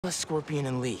Scorpion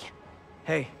and Lee.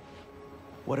 Hey,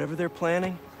 whatever they're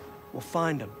planning, we'll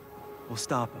find them. We'll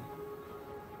stop them.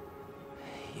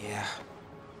 Yeah.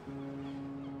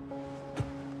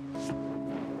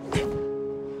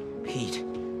 Pete.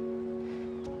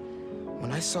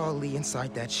 When I saw Lee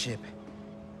inside that ship,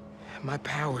 my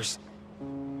powers,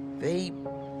 they...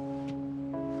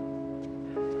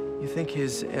 You think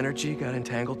his energy got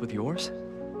entangled with yours?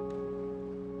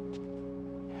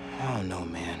 I don't know,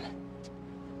 man.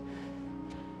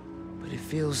 But it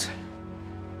feels...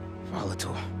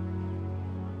 volatile.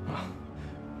 Well,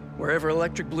 wherever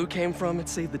Electric Blue came from, it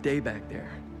saved the day back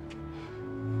there.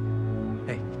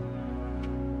 Hey.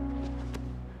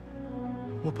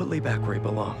 We'll put Lee back where he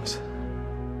belongs.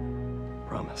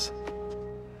 Promise.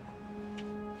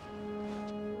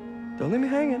 Don't leave me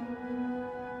hanging.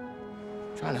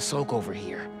 Trying to soak over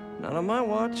here. Not on my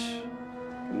watch.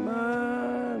 Come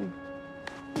on.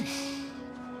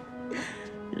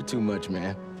 You're too much,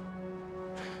 man.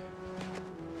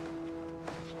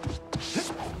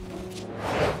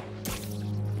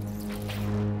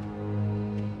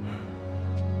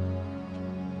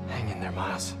 Hang in there,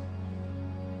 Miles.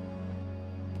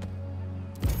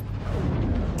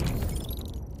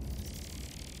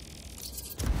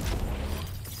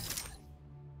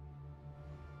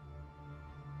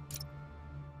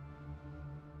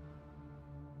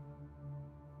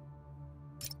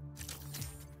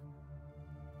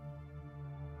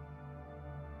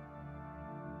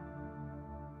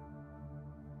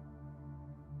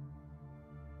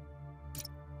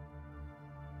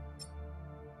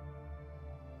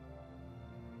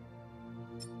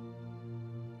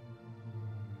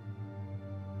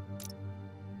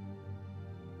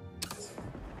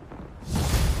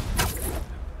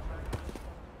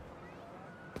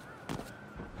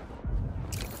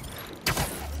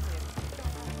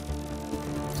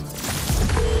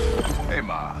 Hey,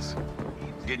 Miles.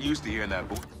 Getting used to hearing that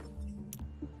voice.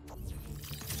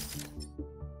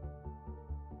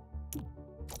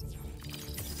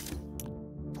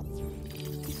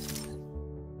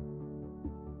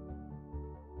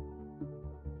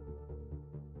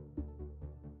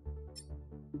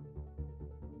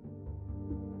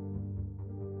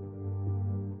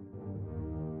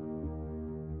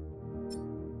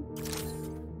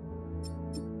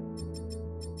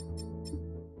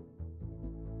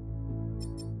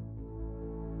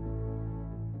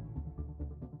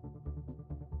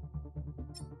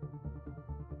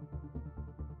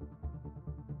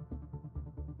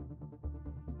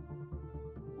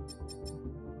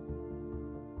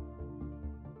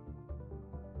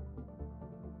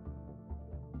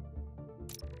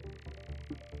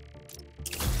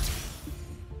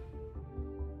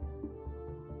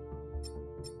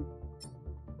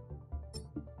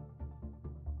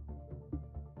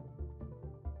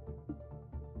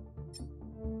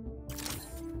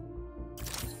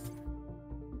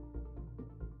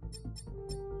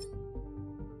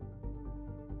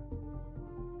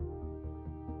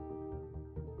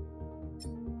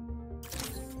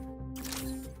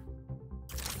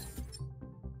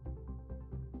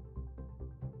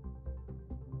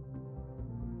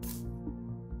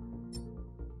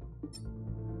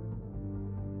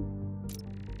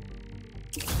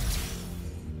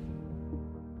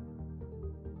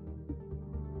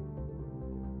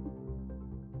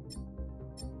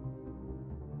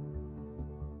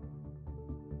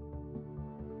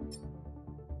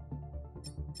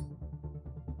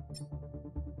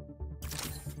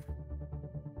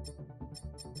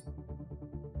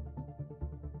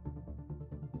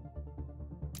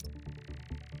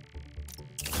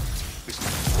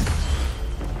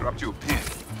 Dropped you a pin.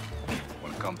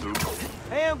 Wanna come through?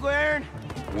 Hey, I'm Aaron.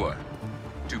 What?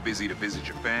 Too busy to visit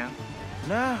your fam?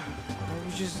 Nah, I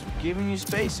was just giving you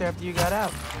space after you got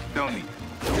out. Don't need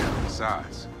it.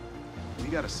 Besides, we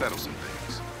gotta settle some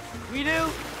things. We do?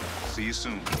 See you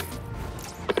soon.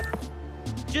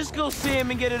 Just go see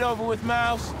him and get it over with,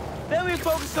 Miles. Then we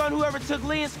focus on whoever took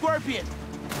Lee and Scorpion.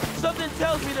 Something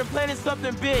tells me they're planning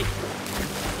something big.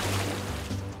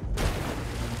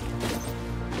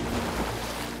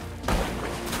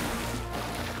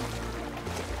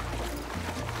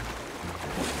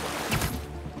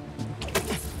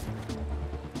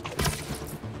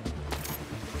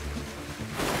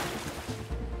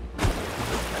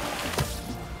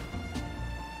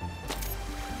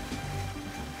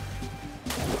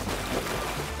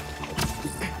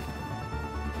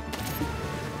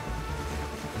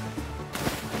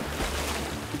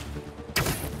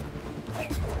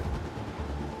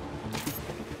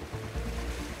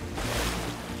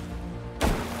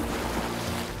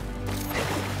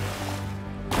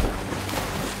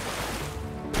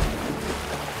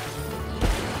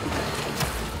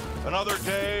 Another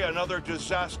day, another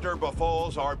disaster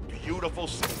befalls our beautiful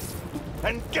city.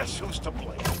 And guess who's to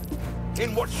blame?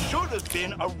 In what should have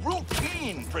been a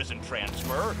routine prison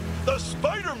transfer, the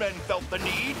Spider-Men felt the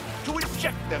need to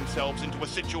inject themselves into a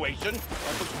situation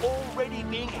that was already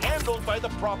being handled by the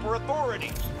proper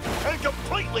authorities, and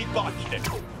completely botched it.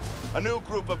 A new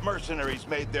group of mercenaries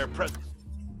made their presence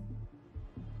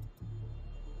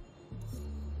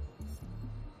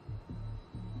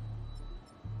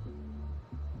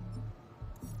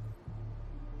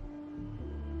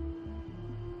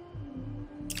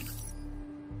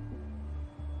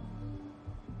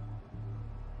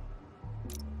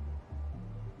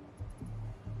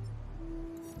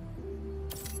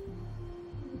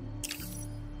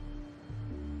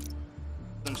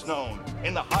known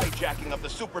in the hijacking of the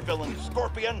supervillain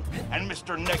Scorpion and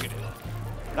Mr. Negative.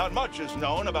 Not much is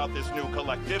known about this new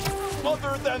collective,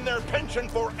 other than their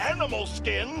penchant for animal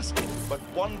skins, but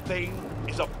one thing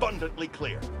is abundantly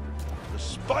clear. The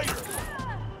Spider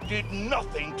did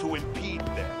nothing to impede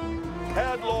them.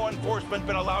 Had law enforcement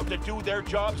been allowed to do their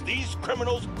jobs, these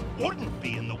criminals wouldn't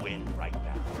be in the wind right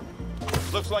now.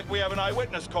 Looks like we have an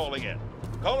eyewitness calling in.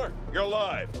 Caller, you're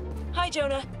live. Hi,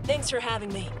 Jonah. Thanks for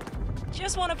having me.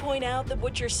 Just want to point out that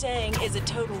what you're saying is a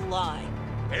total lie.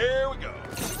 Here we go.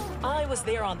 I was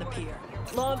there on the pier.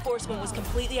 Law enforcement was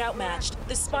completely outmatched.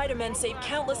 The Spider-Men saved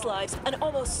countless lives and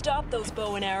almost stopped those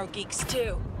bow and arrow geeks,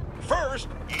 too. First,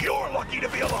 you're lucky to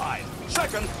be alive.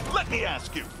 Second, let me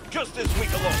ask you, just this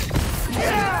week alone.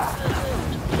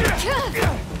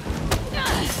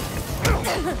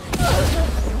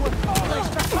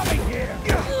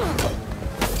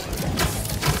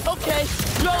 Okay,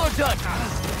 y'all are done.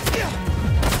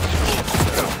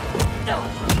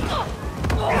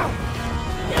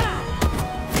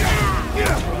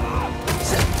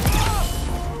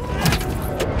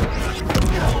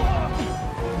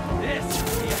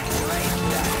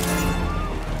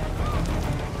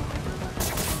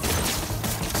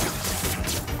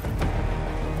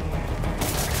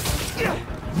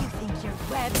 You think your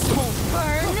webs won't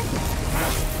burn?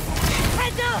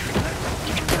 Heads up!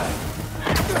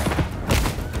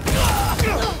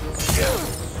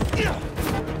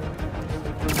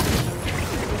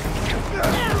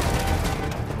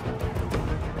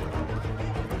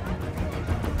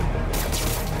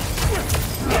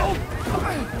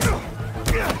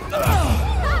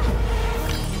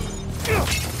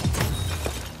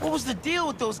 What was the deal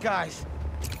with those guys?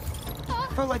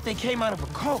 Felt like they came out of a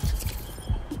cult.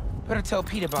 Better tell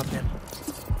Pete about them.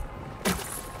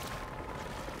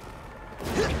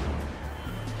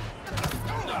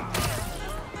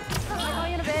 I'll call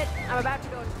you in a bit. I'm about to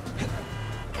go.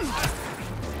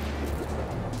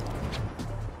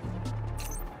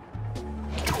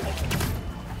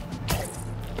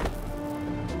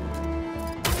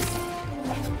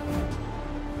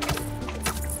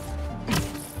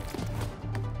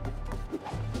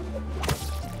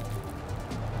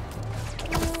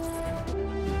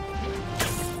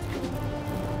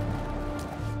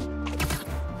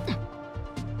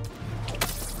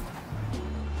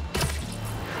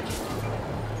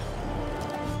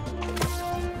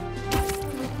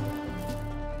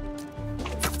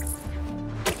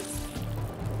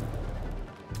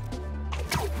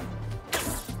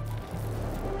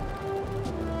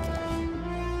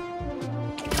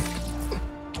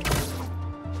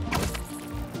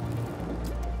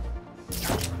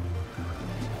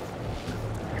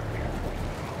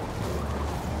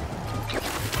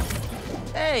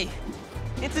 Hey,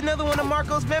 it's another one of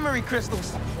Marco's memory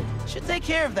crystals. Should take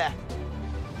care of that.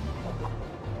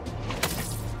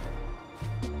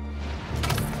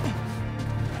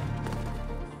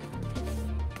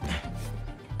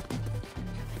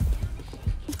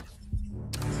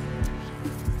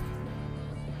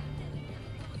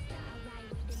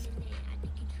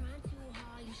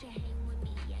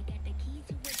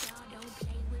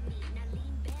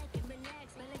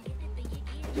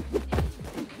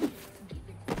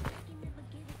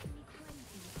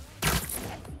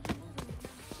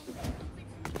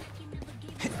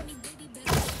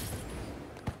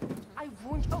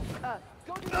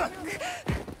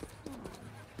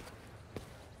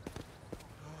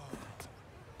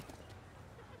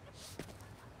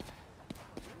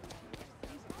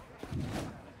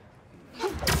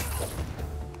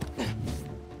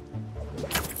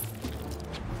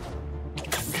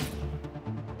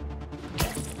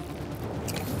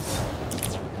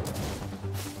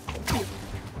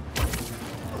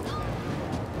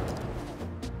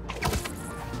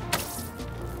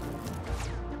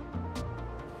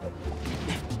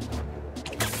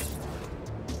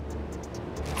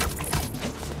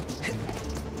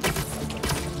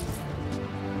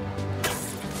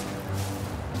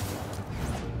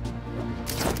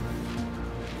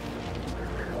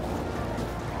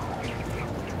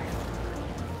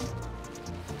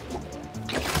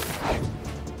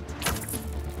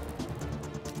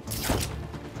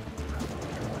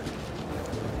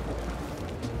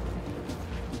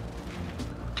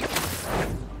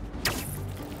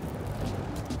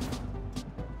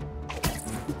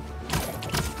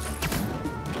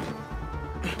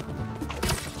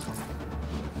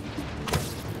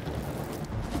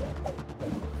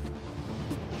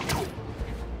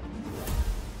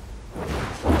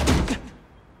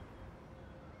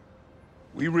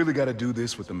 We really gotta do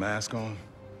this with the mask on?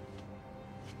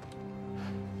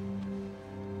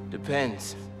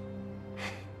 Depends.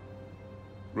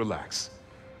 Relax.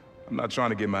 I'm not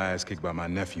trying to get my ass kicked by my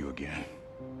nephew again.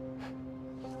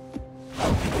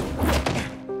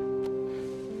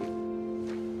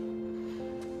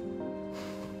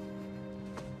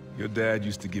 Your dad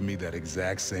used to give me that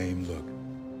exact same look.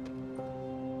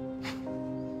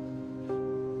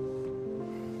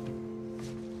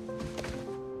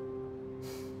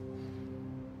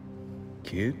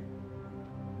 Kid?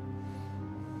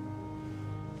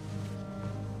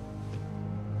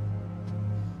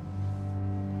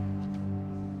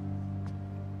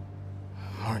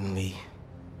 Martin Lee.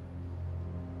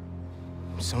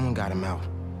 Someone got him out.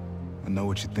 I know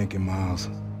what you're thinking, Miles.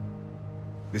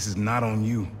 This is not on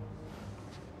you.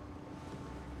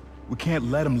 We can't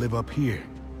let him live up here.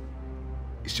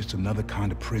 It's just another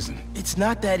kind of prison. It's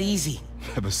not that easy.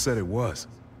 Never said it was.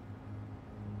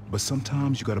 But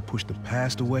sometimes you gotta push the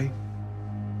past away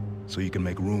so you can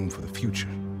make room for the future.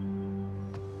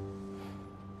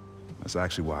 That's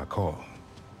actually why I called.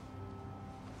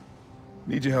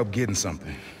 Need your help getting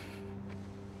something.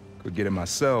 Could get it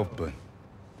myself, but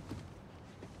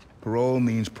parole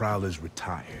means Prowler's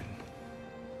retired.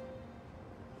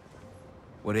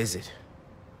 What is it?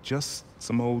 Just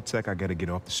some old tech I gotta get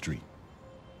off the street.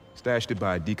 Stashed it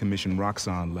by a decommissioned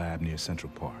Roxxon lab near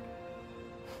Central Park.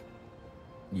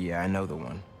 Yeah, I know the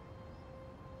one.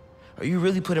 Are you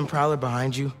really putting Prowler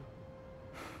behind you?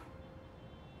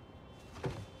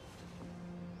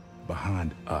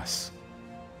 Behind us.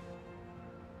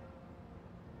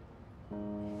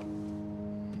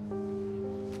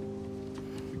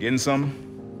 You getting something?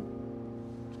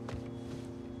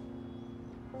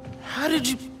 How did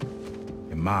you...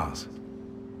 And Miles,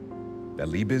 that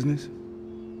Lee business?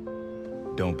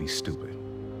 Don't be stupid.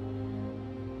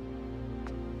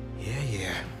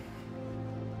 Yeah.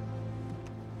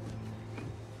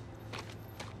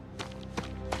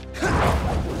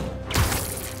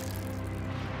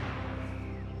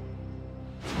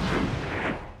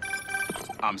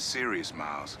 I'm serious,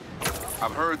 Miles.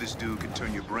 I've heard this dude can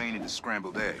turn your brain into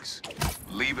scrambled eggs.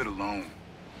 Leave it alone.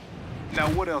 Now,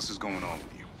 what else is going on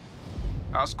with you?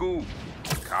 How's school?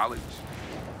 College?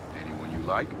 Anyone you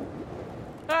like?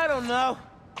 I don't know.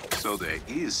 So there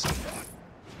is someone.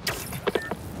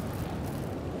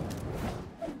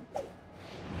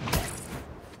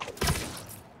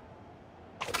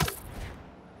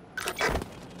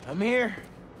 I'm here.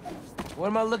 What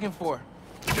am I looking for?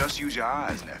 Just use your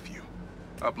eyes, nephew.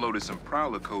 Uploaded some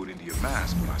Prowler code into your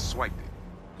mask when I swiped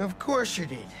it. Of course you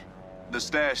did. The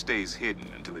stash stays hidden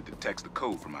until it detects the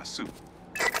code from my suit.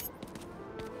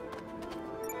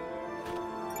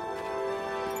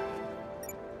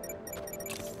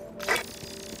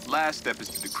 Last step is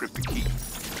to decrypt the key.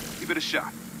 Give it a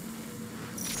shot.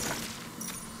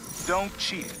 Don't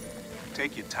cheat it.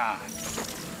 Take your time.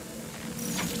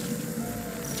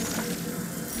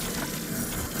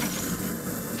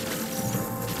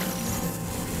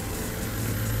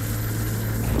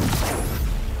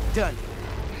 Done.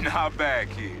 Not bad,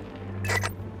 kid.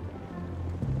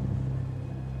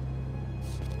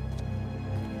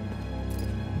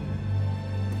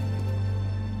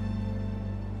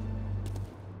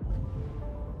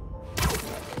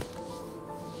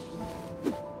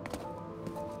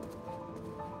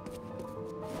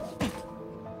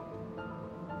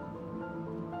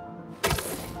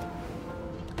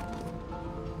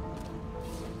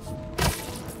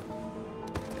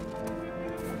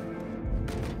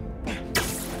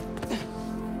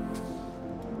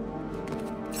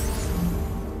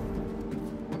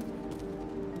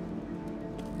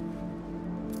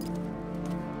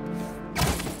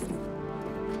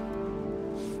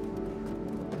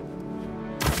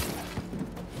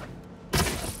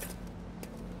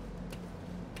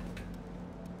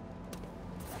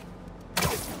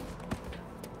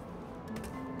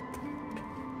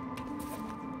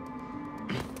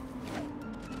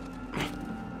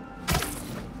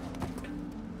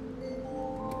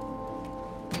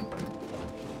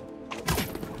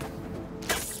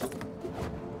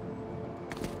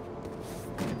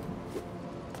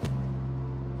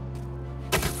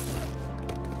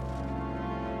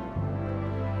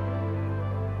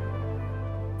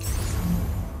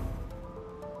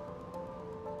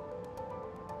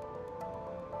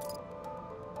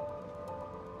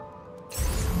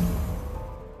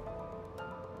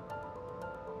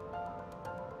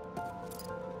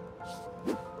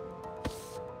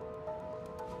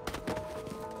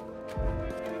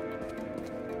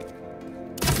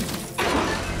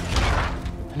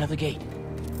 Another gate.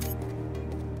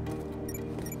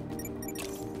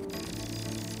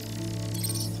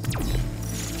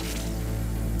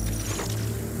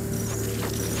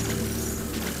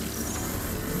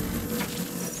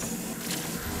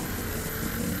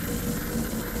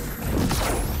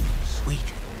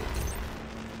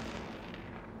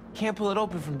 can't pull it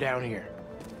open from down here.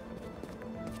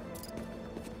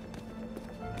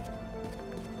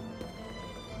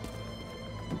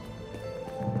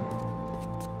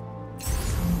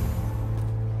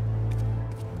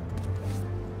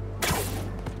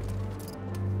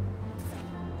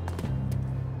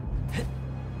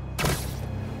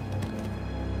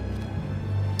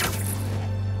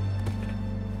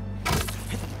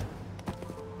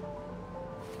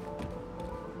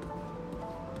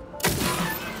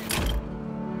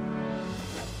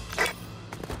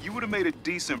 You would have made a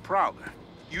decent prowler.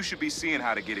 You should be seeing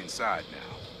how to get inside now.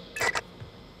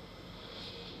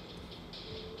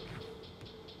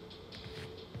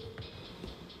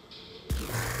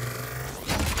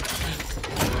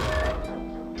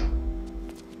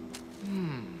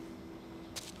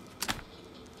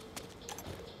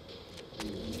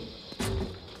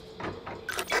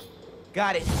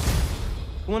 Got it.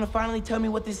 You wanna finally tell me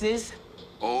what this is?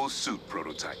 Old suit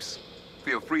prototypes.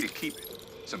 Feel free to keep it.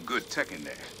 Some good tech in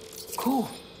there. Cool.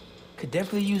 Could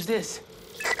definitely use this.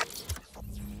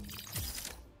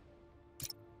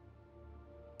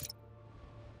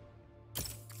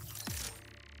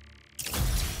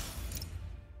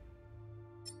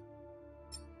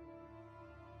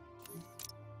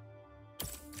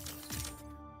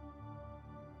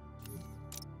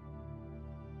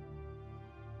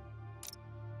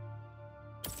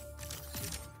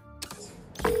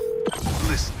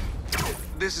 Listen,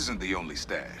 this isn't the only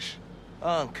stash.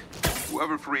 Unk.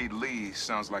 Whoever freed Lee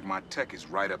sounds like my tech is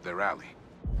right up their alley.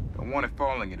 Don't want it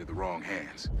falling into the wrong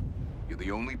hands. You're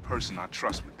the only person I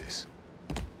trust with this.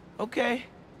 Okay,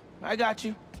 I got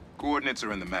you. Coordinates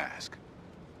are in the mask.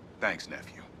 Thanks,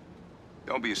 nephew.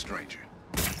 Don't be a stranger.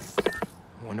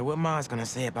 Wonder what Ma's gonna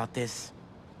say about this.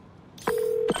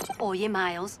 Oye,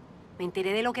 Miles, me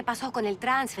enteré de lo que pasó con el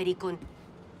transfer y con...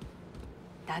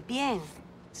 ¿Estás bien?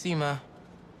 Sí, Ma.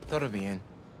 Todo bien.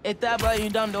 Estaba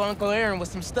ayudando a Uncle Aaron with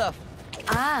some stuff.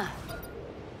 Ah,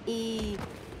 ¿y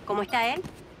cómo está él?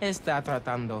 Está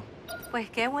tratando. Pues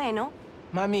qué bueno.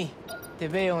 Mami, te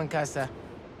veo en casa.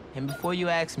 And before you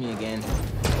ask me again...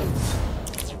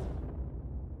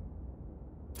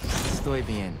 Estoy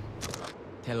bien.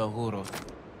 Te lo juro.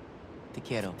 Te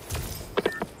quiero.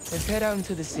 Let's head out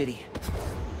into the city.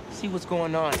 See what's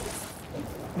going on.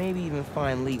 Maybe even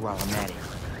find Lee while I'm at it.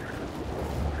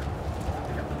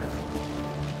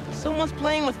 Someone's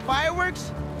playing with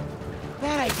fireworks?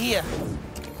 Bad idea.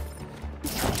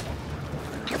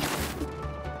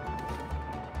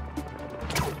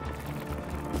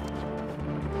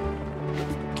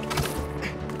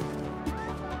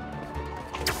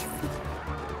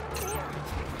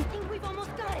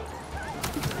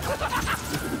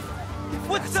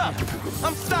 What's up?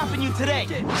 I'm stopping you today.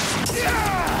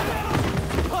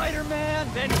 Spider-Man,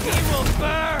 then he will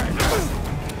burn.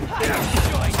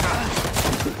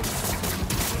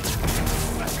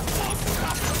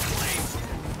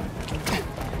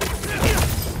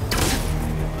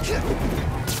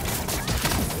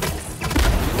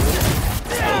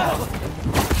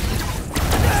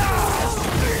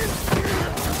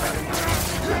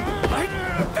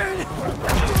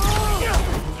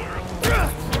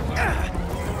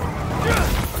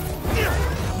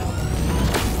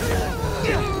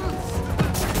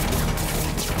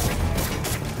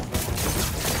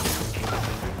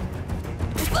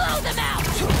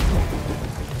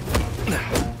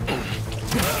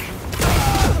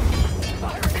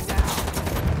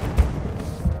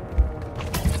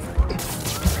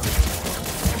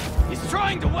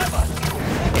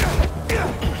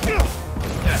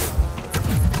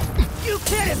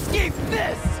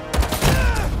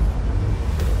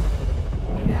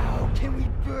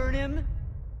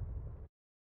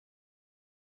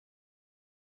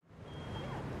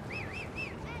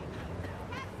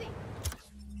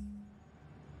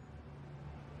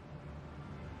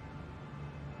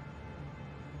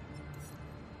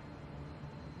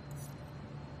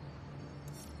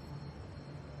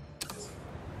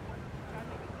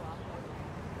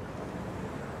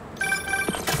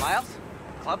 Miles?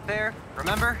 Club fair,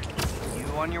 remember? You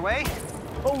on your way?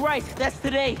 Oh, right, that's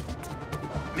today.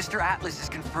 Mr. Atlas is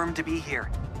confirmed to be here.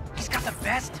 He's got the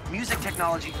best music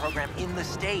technology program in the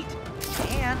state.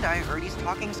 And I heard he's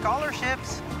talking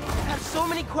scholarships. I have so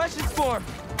many questions for him.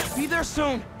 Be there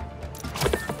soon.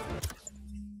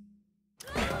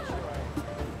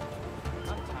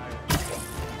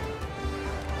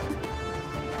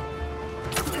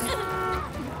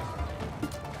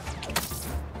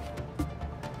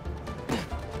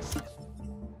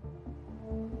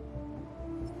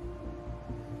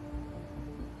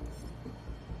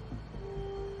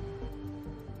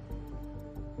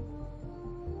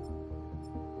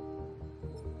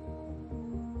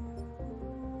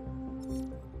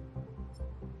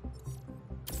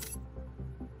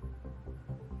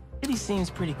 city seems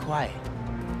pretty quiet.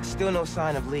 Still no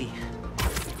sign of Lee.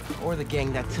 Or the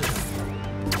gang that took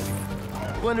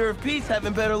him. Wonder if Pete's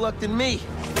having better luck than me.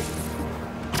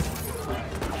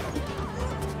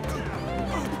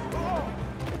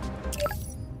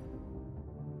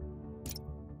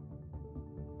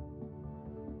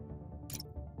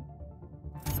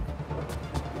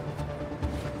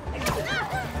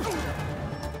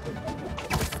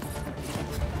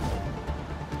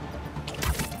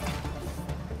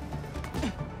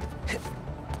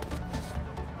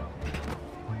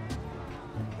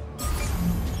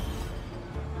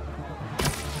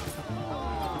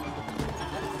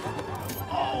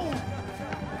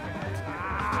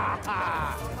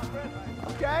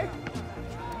 Okay?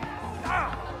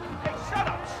 Hey, shut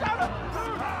up! Shut up!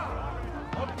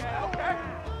 Okay.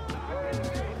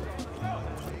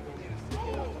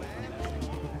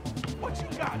 What you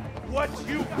got? What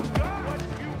you got?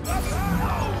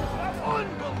 Oh,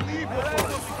 unbelievable!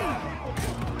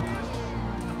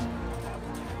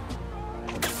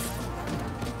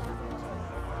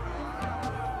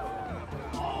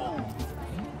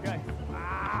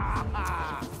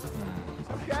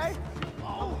 Okay?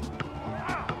 Oh.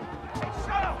 Hey,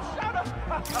 shut up!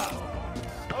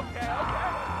 Okay.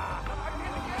 I'm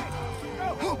in the game. Go.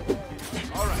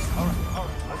 All right.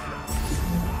 Let's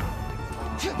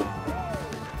go.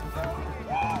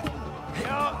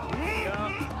 Yeah.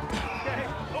 Okay.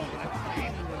 Oh, that's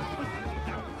easy.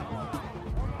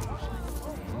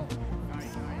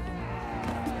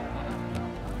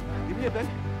 Give me a bit.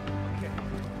 Okay.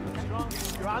 Strong.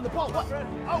 You're on the ball. What?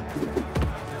 Oh.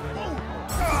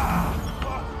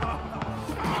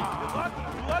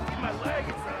 You're lucky my leg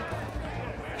is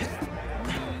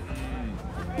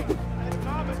Hey,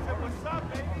 Thomas, what's up,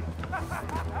 baby?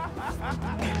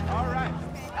 All right.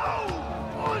 Oh,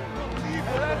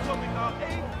 unbelievable. That's what we call a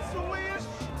swish.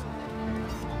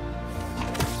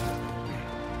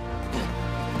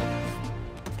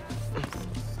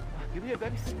 Give me a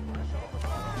baby.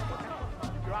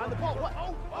 You're on the ball. What?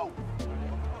 Oh.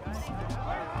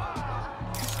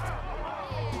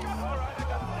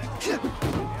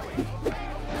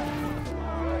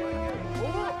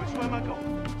 Which way am I going?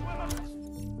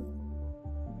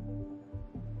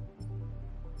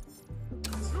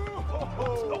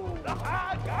 Oh, I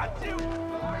got you!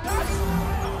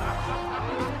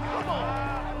 Come on!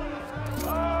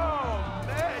 Oh,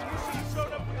 man, you should have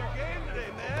showed up for your game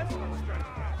today, man.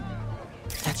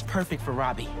 That's perfect for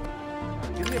Robbie.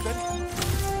 Give me a bit.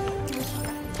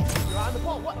 You're on the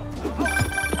ball. What? Oh.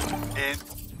 And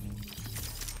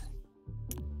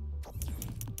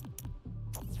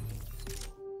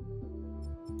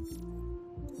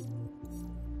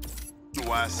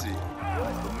NYC,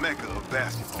 the mecca of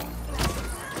basketball.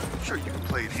 Sure, you can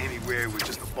play it anywhere with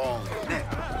just a ball in the net.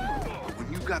 But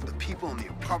when you got the people in the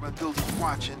apartment building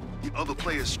watching, the other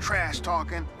players trash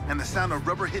talking, and the sound of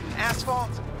rubber hitting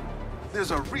asphalt,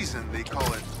 there's a reason they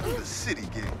call it the city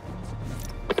game.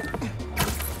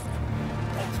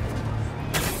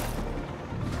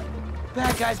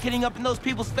 Bad guys getting up in those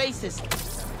people's faces.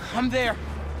 I'm there.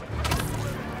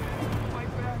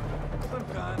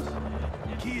 Sometimes.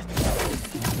 Keys.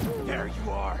 There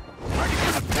you are. Are you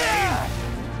gonna pay?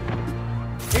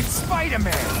 It's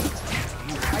Spider-Man!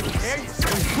 I dare you.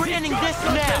 We're ending this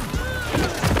now!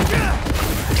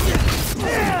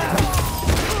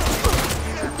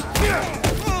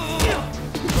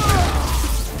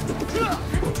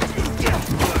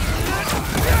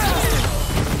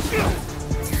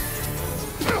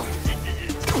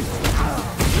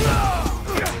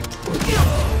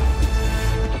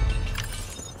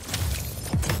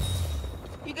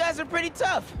 You guys are pretty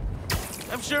tough.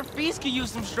 I'm sure Feast could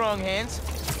use some strong hands.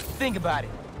 Think about it.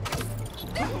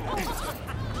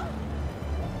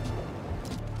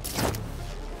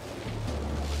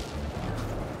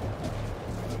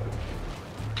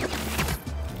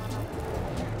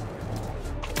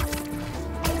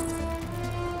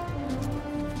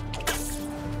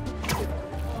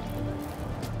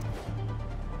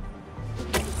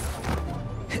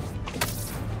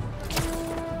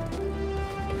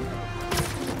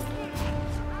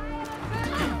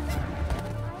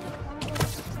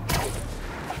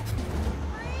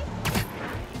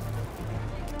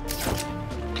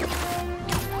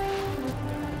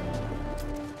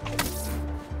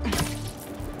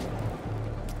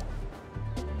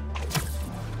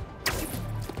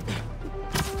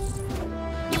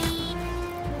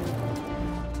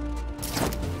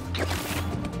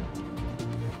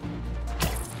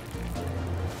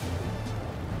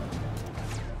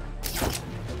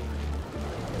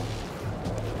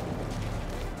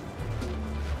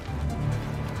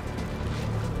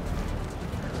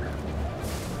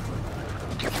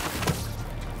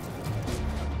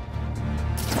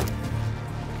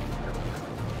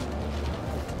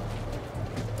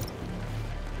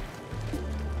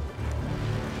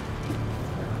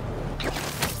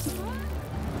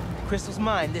 crystal's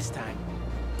mine this time.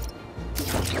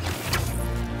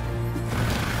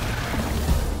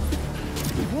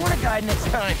 Warn a guy next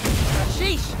time.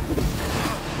 Sheesh!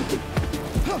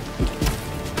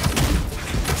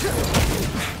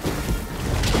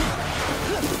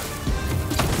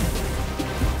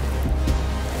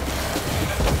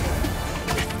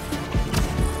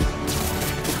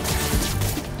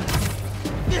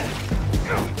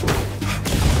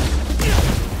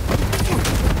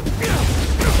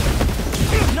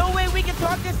 No way we can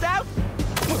talk this out?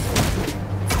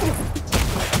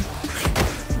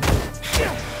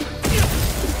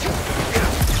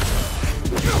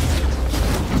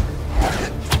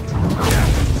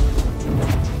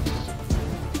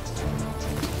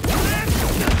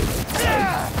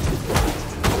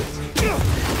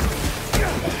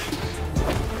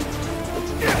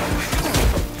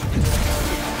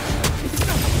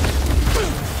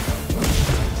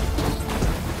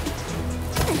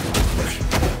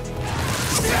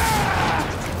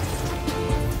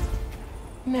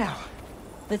 Now,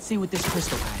 let's see what this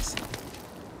crystal has.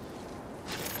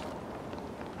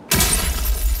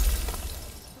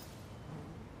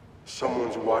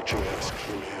 Someone's watching us,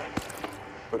 Kimia.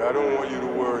 But I don't want you to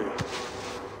worry.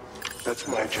 That's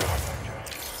my job.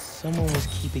 Someone was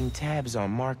keeping tabs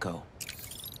on Marco.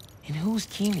 And who's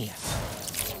Kimia?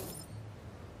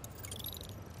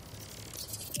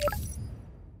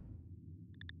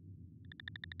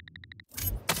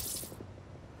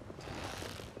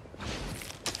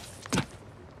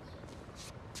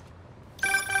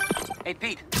 Hey,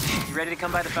 Pete, you ready to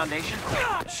come by the Foundation?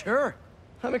 Sure.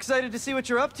 I'm excited to see what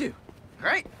you're up to.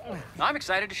 Great. I'm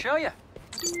excited to show you.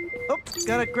 Oh,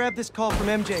 gotta grab this call from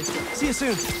MJ. See you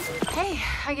soon. Hey,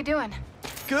 how you doing?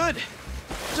 Good.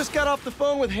 Just got off the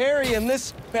phone with Harry, and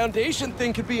this Foundation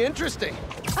thing could be interesting.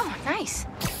 Oh, nice.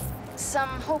 Some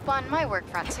hope on my work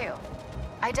front, too.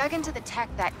 I dug into the tech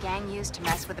that gang used to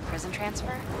mess with the prison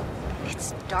transfer.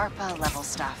 It's DARPA-level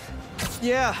stuff.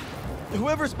 Yeah.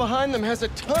 Whoever's behind them has a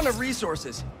ton of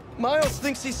resources. Miles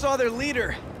thinks he saw their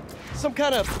leader. Some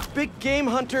kind of big game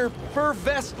hunter, fur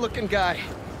vest-looking guy.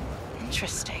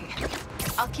 Interesting.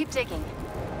 I'll keep digging.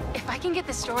 If I can get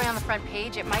this story on the front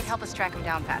page, it might help us track him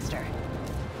down faster.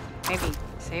 Maybe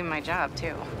save my job,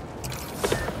 too.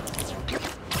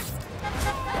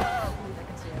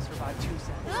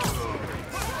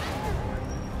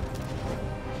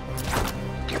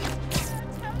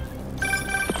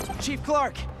 Chief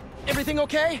Clark, everything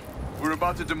okay? We're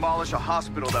about to demolish a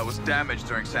hospital that was damaged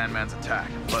during Sandman's attack,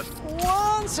 but...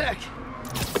 One sec!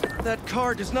 That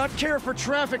car does not care for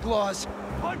traffic laws.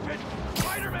 Punch it!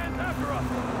 Spider-Man's after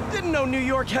us! Didn't know New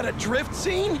York had a drift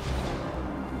scene?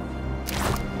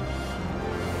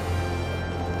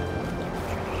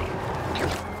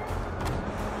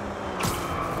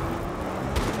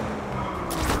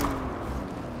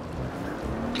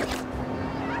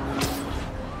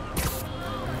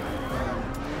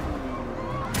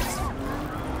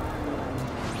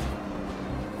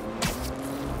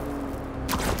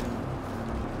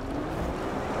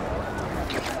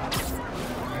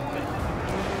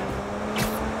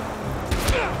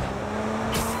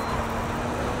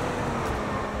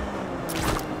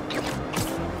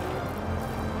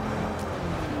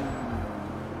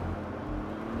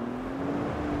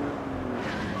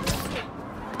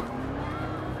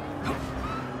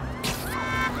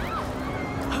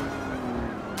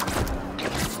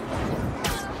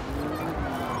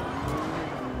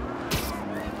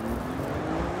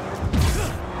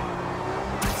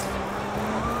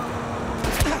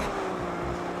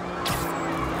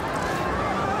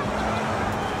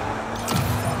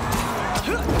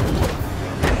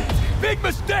 Big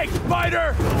mistake,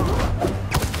 Spider!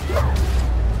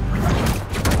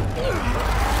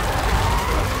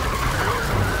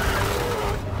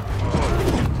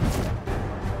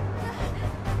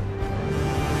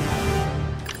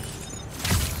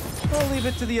 I'll leave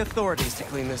it to the authorities to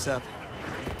clean this up.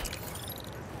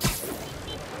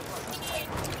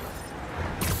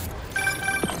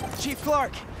 Chief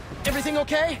Clark, everything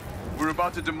okay? We're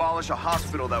about to demolish a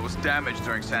hospital that was damaged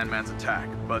during Sandman's attack,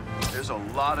 but there's a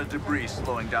lot of debris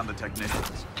slowing down the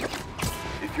technicians.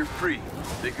 If you're free,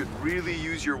 they could really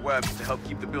use your webs to help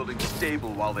keep the building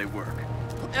stable while they work.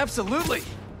 Absolutely.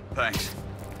 Thanks.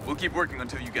 We'll keep working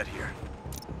until you get here.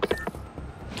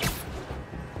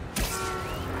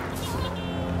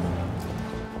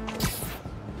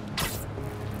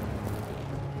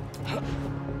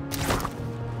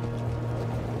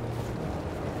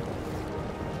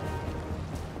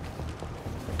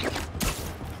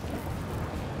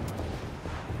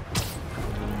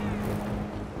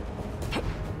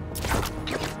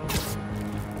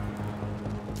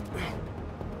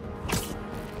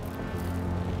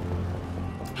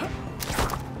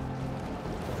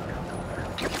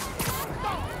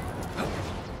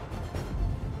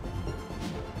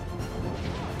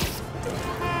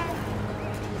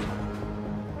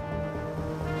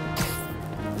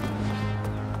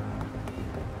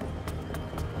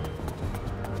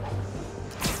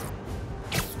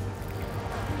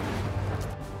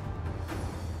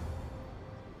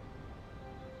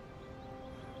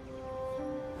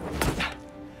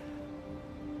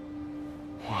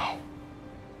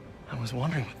 was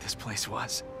wondering what this place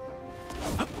was.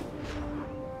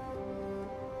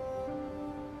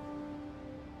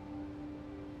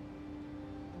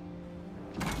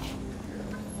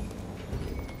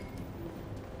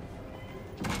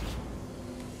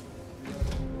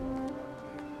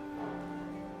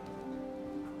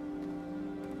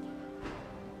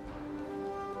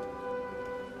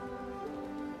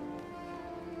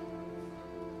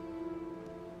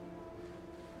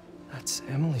 That's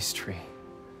Emily's tree.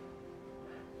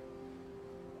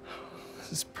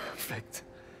 This is perfect.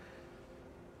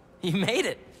 You made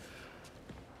it!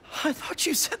 I thought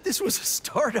you said this was a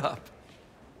startup.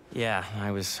 Yeah,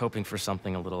 I was hoping for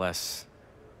something a little less...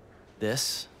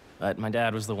 this, but my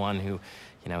dad was the one who,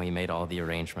 you know, he made all the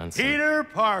arrangements. Peter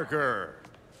Parker!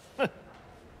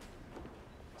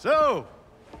 So,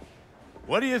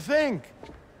 what do you think?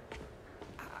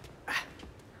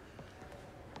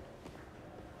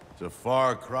 It's a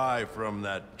far cry from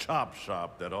that chop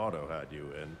shop that Otto had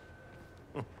you in.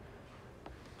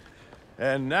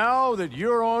 And now that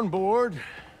you're on board,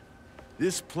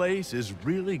 this place is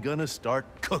really gonna start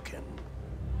cooking.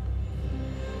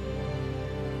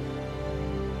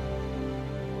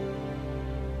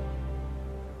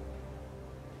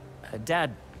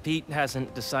 Dad, Pete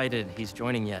hasn't decided he's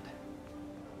joining yet.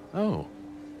 Oh.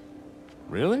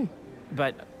 Really?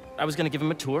 But I was gonna give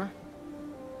him a tour.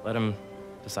 Let him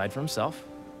decide for himself.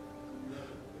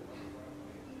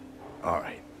 All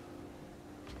right.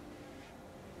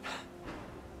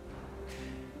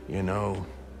 You know,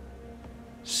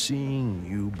 seeing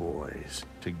you boys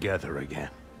together again.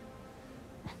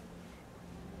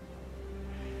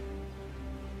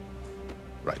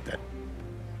 Right then.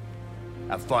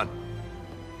 Have fun.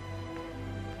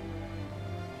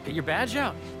 Get your badge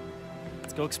out.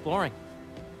 Let's go exploring.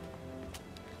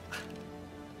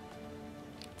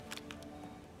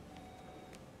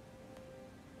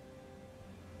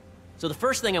 So the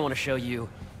first thing I want to show you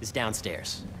is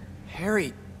downstairs.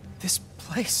 Harry, this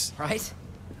place... Right?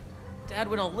 Dad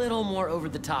went a little more over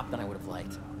the top than I would have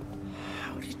liked.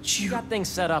 How did you... Got things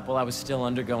set up while I was still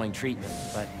undergoing treatment,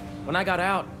 but when I got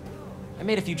out, I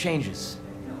made a few changes.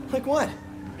 Like what?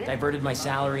 Diverted my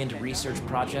salary into research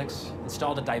projects,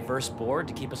 installed a diverse board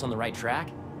to keep us on the right track,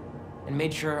 and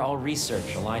made sure all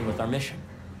research aligned with our mission,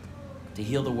 to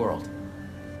heal the world.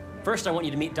 First, I want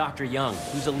you to meet Dr. Young,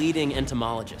 who's a leading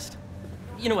entomologist.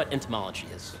 You know what entomology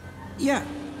is? Yeah.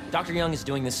 Dr. Young is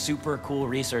doing this super cool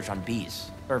research on bees,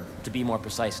 or to be more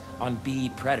precise, on bee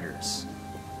predators.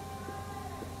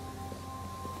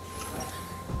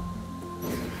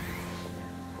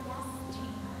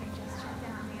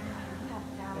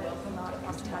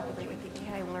 with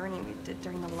the AI learning we did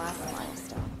during the last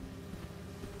milestone.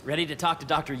 Ready to talk to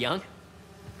Dr. Young?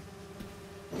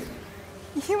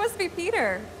 You must be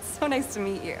Peter. So nice to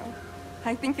meet you.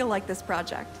 I think you'll like this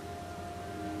project.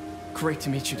 Great to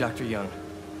meet you, Dr. Young.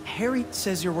 Harry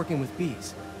says you're working with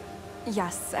bees.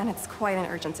 Yes, and it's quite an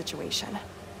urgent situation.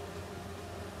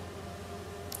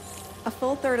 A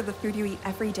full third of the food you eat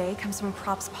every day comes from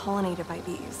crops pollinated by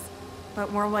bees.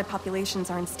 But worldwide populations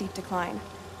are in steep decline,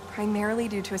 primarily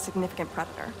due to a significant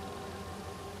predator,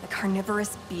 the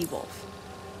carnivorous bee wolf.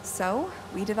 So,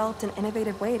 we developed an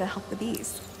innovative way to help the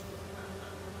bees.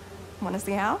 Want to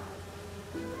see how?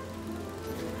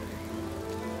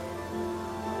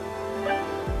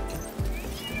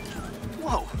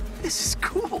 Whoa, this is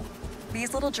cool.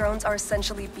 These little drones are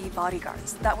essentially bee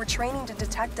bodyguards that we're training to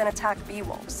detect and attack bee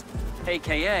wolves.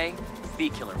 AKA bee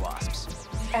killer wasps.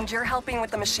 And you're helping with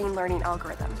the machine learning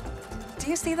algorithm. Do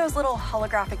you see those little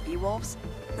holographic bee wolves?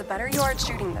 The better you are at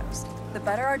shooting those, the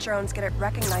better our drones get at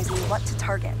recognizing what to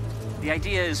target. The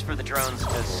idea is for the drones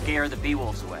to scare the bee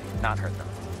wolves away, not hurt them.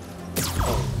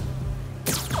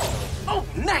 Oh,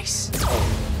 nice!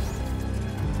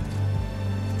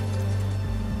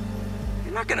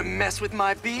 You're not gonna mess with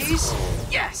my bees?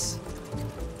 Yes!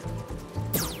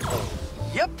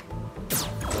 Yep.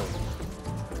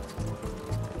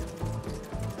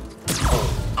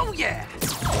 Oh, yeah!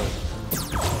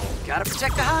 Gotta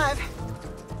protect the hive.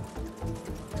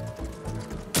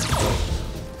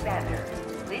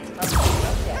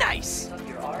 Nice!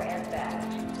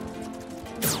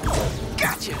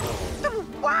 Gotcha!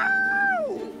 Wow!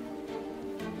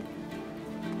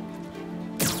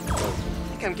 I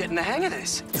think I'm getting the hang of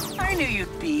this. I knew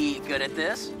you'd be good at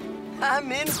this.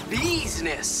 I'm in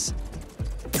beesness.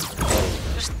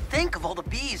 Just think of all the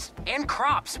bees and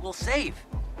crops we'll save.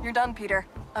 You're done, Peter.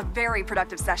 A very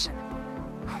productive session.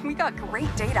 We got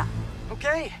great data.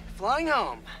 Okay, flying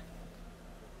home.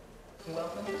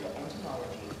 Welcome to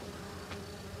entomology.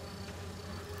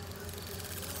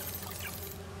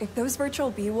 If those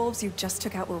virtual bee wolves you just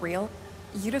took out were real,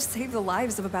 you'd have saved the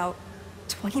lives of about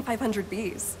 2,500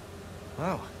 bees.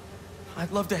 Wow.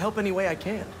 I'd love to help any way I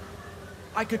can.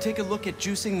 I could take a look at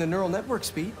juicing the neural network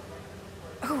speed.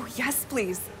 Oh, yes,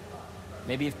 please.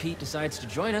 Maybe if Pete decides to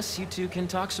join us, you two can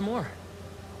talk some more.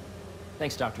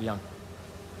 Thanks, Dr. Young.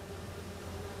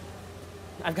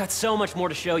 I've got so much more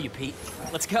to show you, Pete.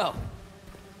 Let's go.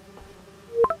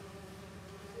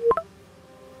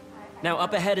 Now,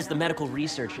 up ahead is the medical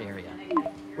research area.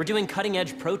 We're doing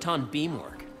cutting-edge proton beam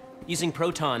work, using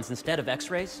protons instead of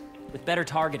X-rays, with better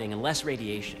targeting and less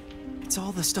radiation. It's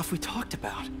all the stuff we talked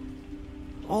about.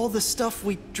 All the stuff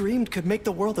we dreamed could make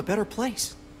the world a better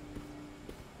place.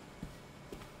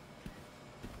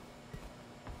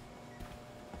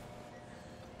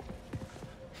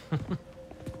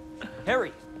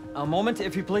 Harry! A moment,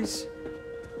 if you please.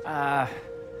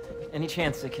 Any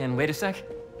chance it can wait a sec?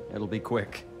 It'll be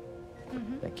quick.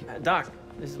 Thank you. Doc,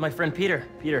 this is my friend Peter.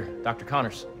 Peter, Dr.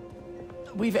 Connors.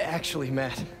 We've actually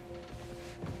met.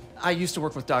 I used to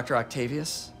work with Dr.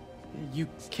 Octavius. You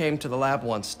came to the lab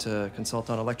once to consult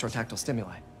on electrotactile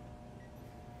stimuli.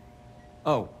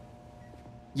 Oh.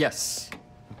 Yes.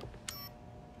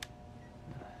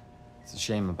 It's a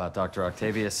shame about Dr.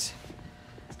 Octavius.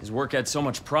 His work had so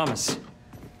much promise.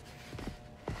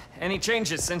 Any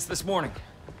changes since this morning?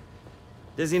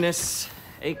 Dizziness,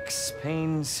 aches,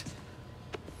 pains,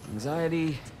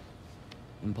 anxiety,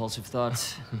 impulsive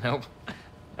thoughts? Nope.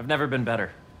 I've never been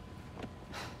better.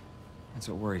 That's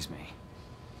what worries me.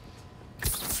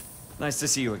 Nice to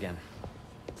see you again.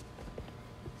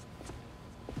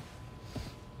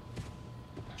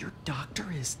 Your doctor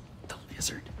is the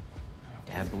lizard.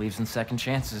 Dad believes in second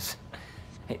chances.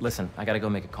 Hey, listen, I gotta go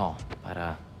make a call,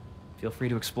 but feel free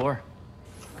to explore.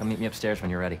 Come meet me upstairs when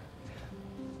you're ready.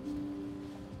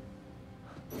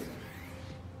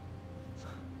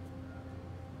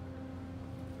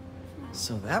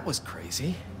 So that was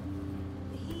crazy.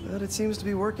 But it seems to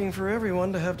be working for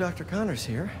everyone to have Dr. Connors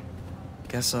here.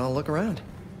 Guess I'll look around.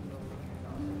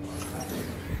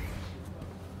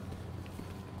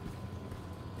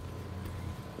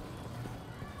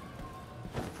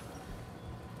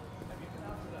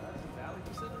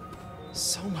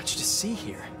 So much to see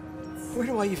here. Where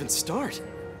do I even start?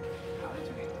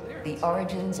 The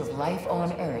origins of life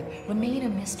on Earth remain a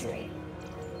mystery.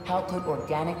 How could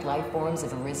organic life forms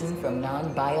have arisen from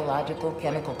non-biological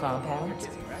chemical compounds?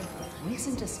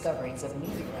 Recent discoveries of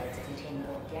meteorites containing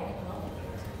organic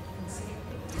molecules considered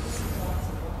the building blocks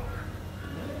of life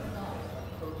may not have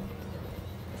potent.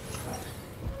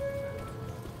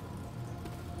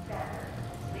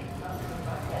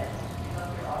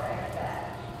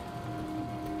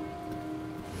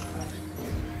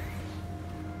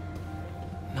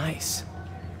 Nice.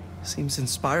 Seems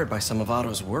inspired by some of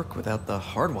Otto's work without the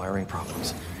hardwiring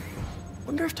problems.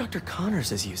 Wonder if Dr. Connors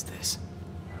has used this.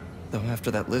 Though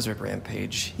after that lizard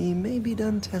rampage, he may be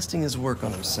done testing his work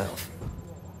on himself.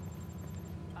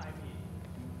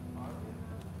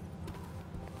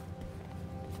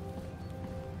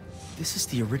 This is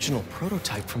the original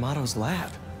prototype from Otto's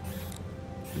lab.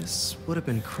 This would have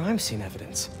been crime scene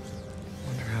evidence.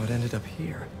 Wonder how it ended up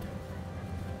here.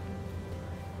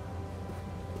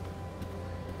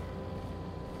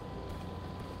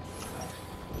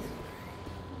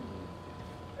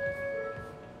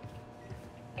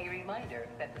 A reminder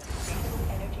that the Sustainable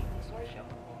Energy Consortium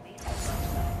will meet at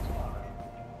lunchtime tomorrow.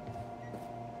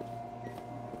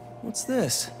 What's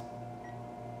this?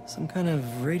 Some kind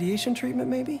of radiation treatment,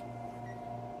 maybe?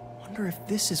 Wonder if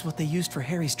this is what they used for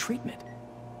Harry's treatment.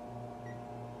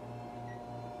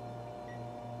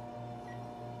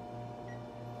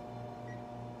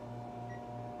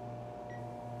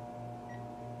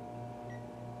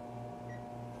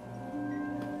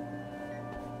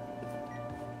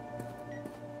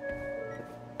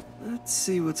 Let's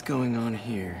see what's going on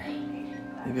here.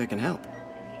 Maybe I can help.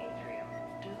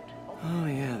 Oh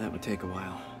yeah, that would take a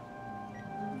while.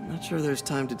 Not sure there's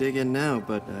time to dig in now,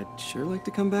 but I'd sure like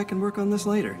to come back and work on this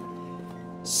later.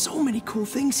 So many cool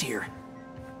things here.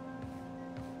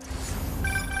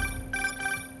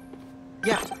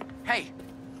 Yeah. Hey,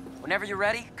 whenever you're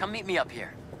ready, come meet me up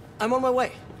here. I'm on my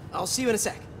way. I'll see you in a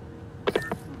sec.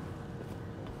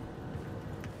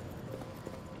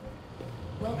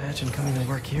 Imagine coming to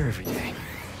work here every day.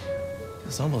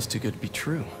 Feels almost too good to be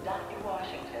true.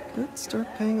 Could start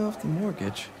paying off the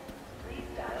mortgage.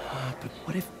 But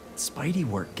what if Spidey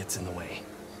work gets in the way?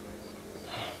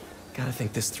 Gotta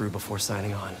think this through before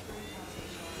signing on.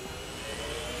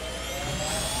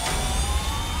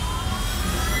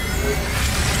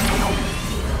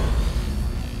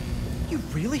 You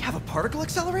really have a particle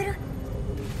accelerator?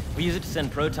 We use it to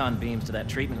send proton beams to that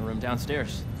treatment room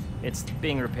downstairs. It's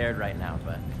being repaired right now,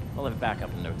 but we'll have it back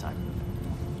up in no time.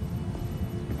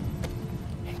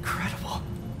 Incredible.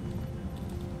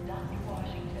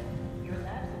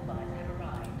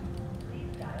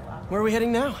 Where are we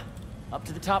heading now? Up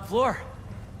to the top floor.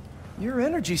 Your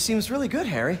energy seems really good,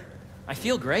 Harry. I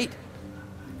feel great.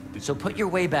 So put your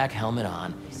way back helmet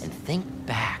on and think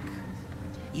back.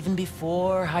 Even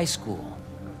before high school.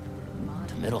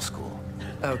 To middle school.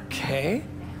 Okay.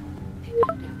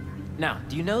 Now,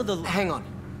 do you know the... Hang on.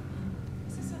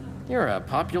 You're a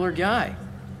popular guy.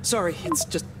 Sorry, it's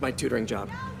just my tutoring job.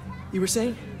 You were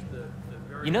saying?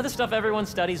 You know the stuff everyone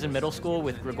studies in middle school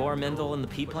with Gregor Mendel and the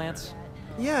pea plants?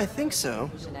 Yeah, I think so.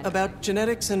 About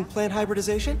genetics and plant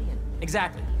hybridization?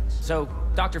 Exactly. So,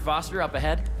 Dr. Foster up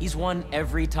ahead, he's won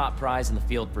every top prize in the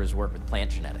field for his work with plant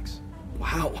genetics.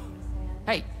 Wow.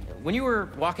 Hey, when you were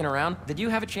walking around, did you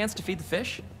have a chance to feed the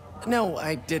fish? No,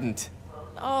 I didn't.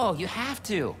 Oh, you have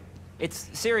to. It's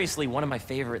seriously one of my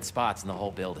favorite spots in the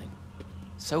whole building.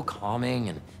 So calming,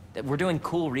 and we're doing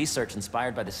cool research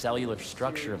inspired by the cellular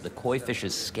structure of the koi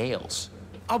fish's scales.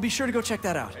 I'll be sure to go check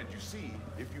that out. And you see,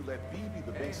 if you let B be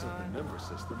the base of the number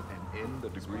system and N the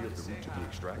degree of the root to be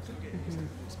extracted,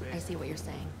 I see what you're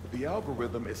saying. the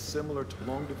algorithm is similar to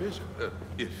long division,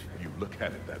 if you look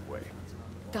at it that way.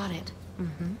 Got it.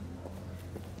 Mm-hmm.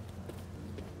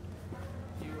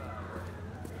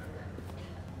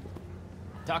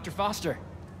 Dr. Foster.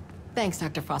 Thanks,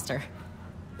 Dr. Foster.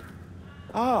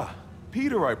 Ah,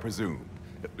 Peter, I presume.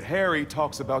 Harry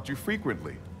talks about you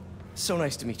frequently. So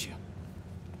nice to meet you.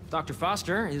 Dr.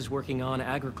 Foster is working on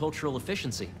agricultural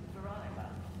efficiency.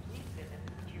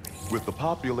 With the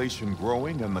population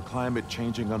growing and the climate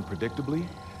changing unpredictably,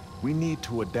 we need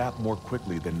to adapt more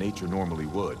quickly than nature normally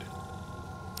would.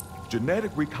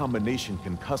 Genetic recombination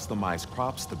can customize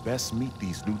crops to best meet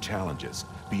these new challenges,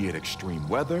 be it extreme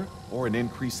weather or an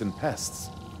increase in pests.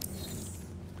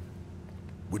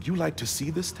 Would you like to see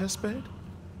this testbed?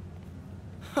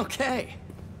 Okay.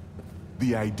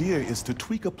 The idea is to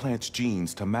tweak a plant's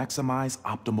genes to maximize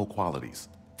optimal qualities.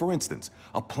 For instance,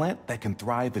 a plant that can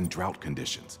thrive in drought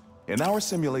conditions. In our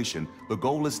simulation, the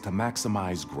goal is to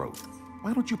maximize growth.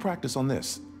 Why don't you practice on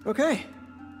this? Okay.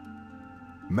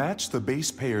 Match the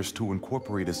base pairs to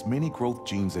incorporate as many growth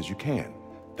genes as you can.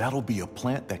 That'll be a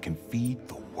plant that can feed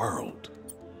the world.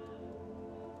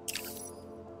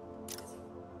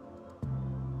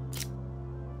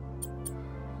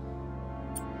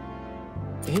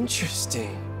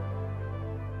 Interesting.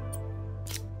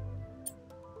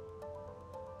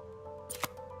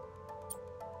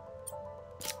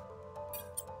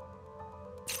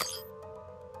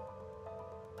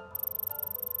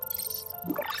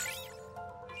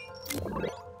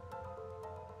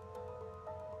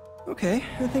 Okay,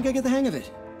 I think I get the hang of it.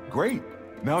 Great.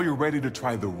 Now you're ready to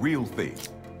try the real thing.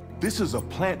 This is a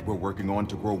plant we're working on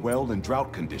to grow well in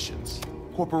drought conditions.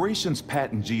 Corporations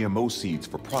patent GMO seeds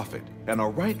for profit and are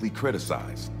rightly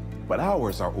criticized. But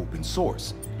ours are open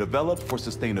source, developed for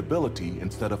sustainability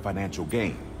instead of financial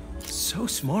gain. So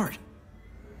smart.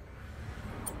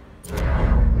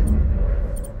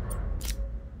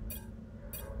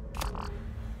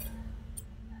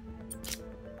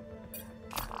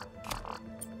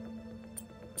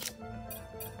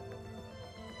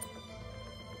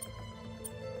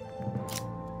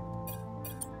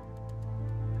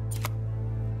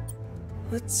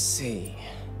 Let's see.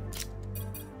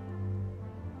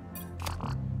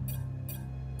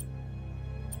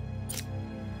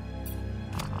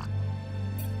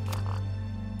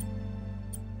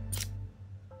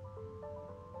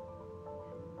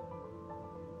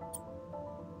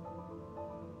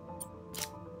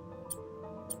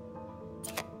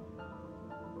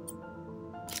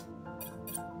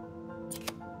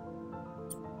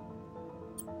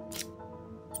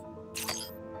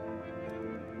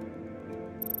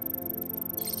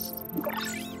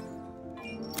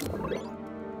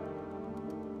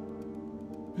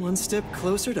 One step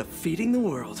closer to feeding the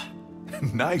world.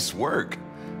 Nice work.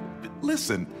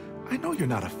 Listen, I know you're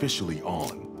not officially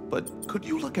on, but could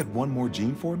you look at one more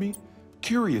gene for me?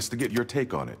 Curious to get your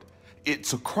take on it.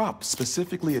 It's a crop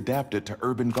specifically adapted to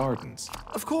urban gardens.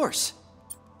 Of course.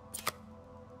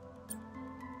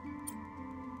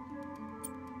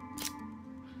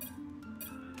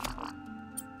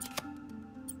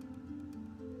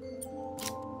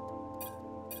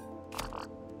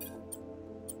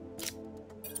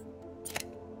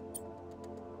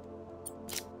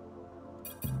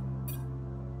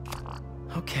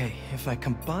 Okay, if I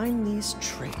combine these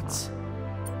traits...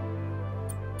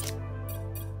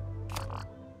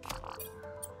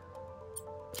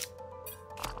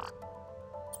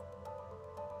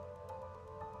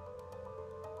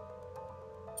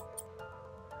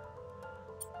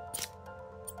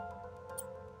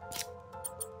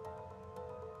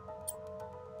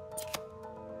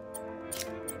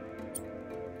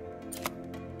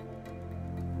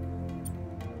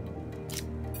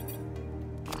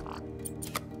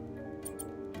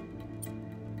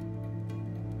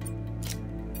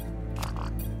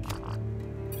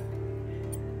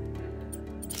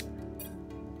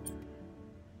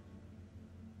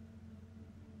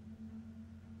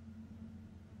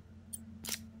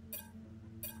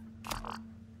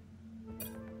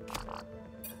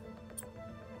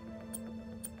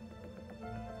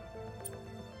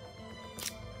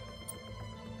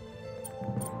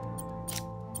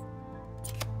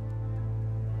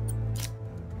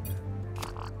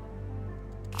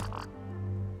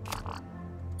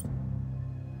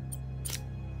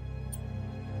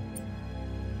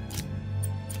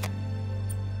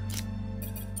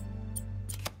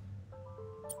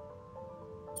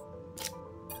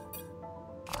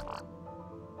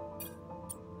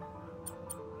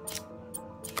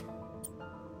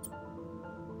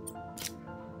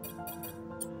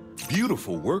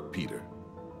 Beautiful work, Peter.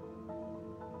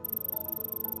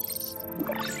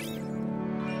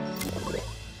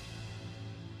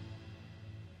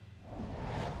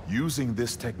 Using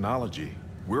this technology,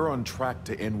 we're on track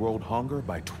to end world hunger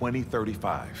by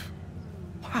 2035.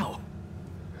 Wow.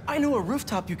 I know a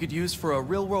rooftop you could use for a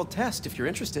real-world test if you're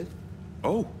interested.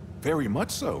 Oh, very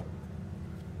much so.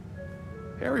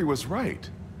 Harry was right.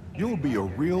 You'll be a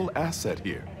real asset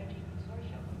here.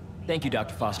 Thank you,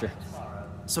 Dr. Foster.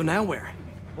 So now where?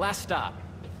 Last stop.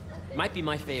 Might be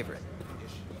my favorite.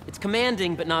 It's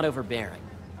commanding, but not overbearing.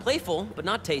 Playful, but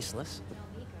not tasteless.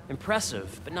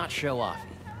 Impressive, but not show-offy.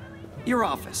 Your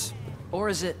office. Or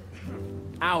is it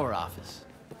our office?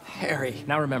 Harry.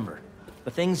 Now remember,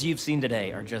 the things you've seen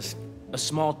today are just a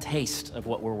small taste of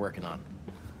what we're working on.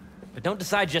 But don't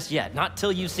decide just yet, not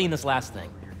till you've seen this last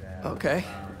thing. Okay.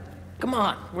 Come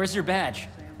on, where's your badge?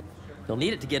 You'll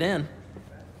need it to get in.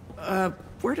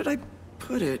 Where did I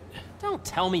put it? Don't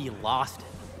tell me you lost it.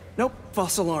 Nope,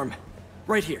 false alarm.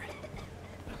 Right here.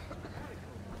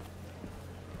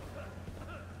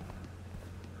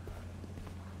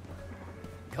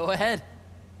 Go ahead.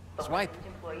 Swipe.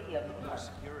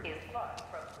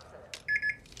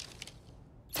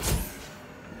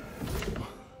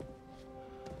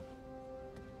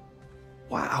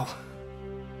 Wow.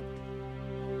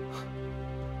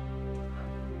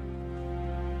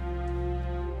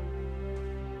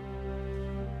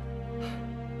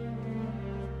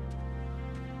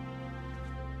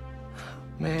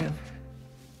 Man.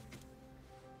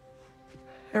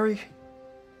 Harry.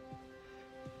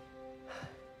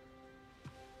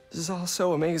 This is all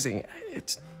so amazing.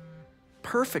 It's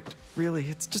perfect, really.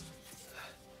 It's just...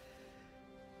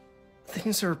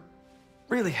 Things are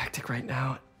really hectic right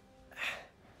now.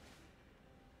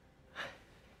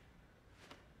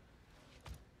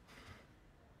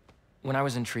 When I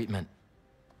was in treatment,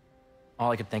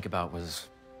 all I could think about was,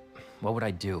 what would I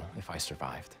do if I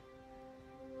survived?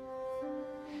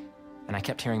 And I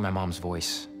kept hearing my mom's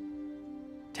voice,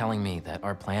 telling me that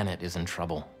our planet is in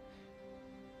trouble,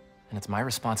 and it's my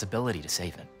responsibility to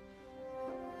save it.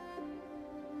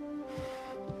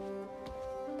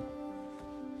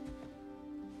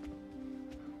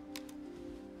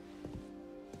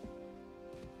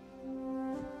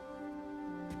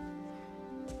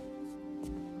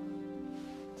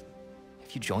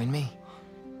 If you join me,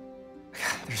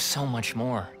 there's so much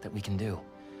more that we can do.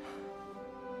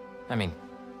 I mean,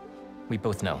 we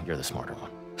both know you're the smarter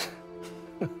one.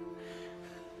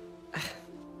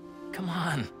 Come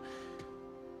on.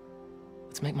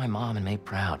 Let's make my mom and May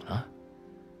proud, huh?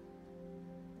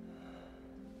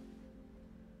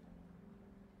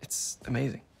 It's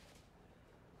amazing.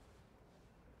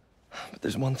 But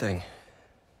there's one thing.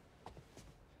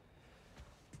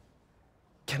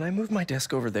 Can I move my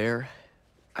desk over there?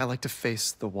 I like to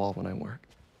face the wall when I work.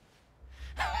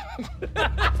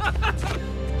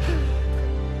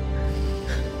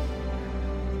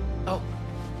 Oh,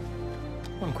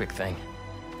 one quick thing.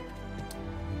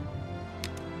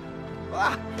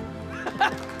 Ah.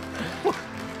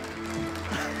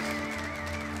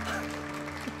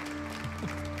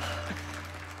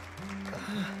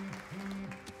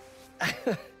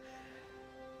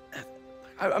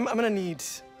 I'm gonna need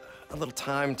a little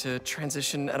time to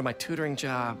transition out of my tutoring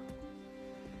job.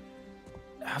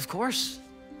 Of course.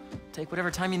 Take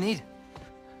whatever time you need.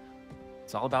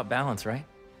 It's all about balance, right?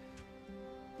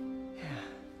 Yeah.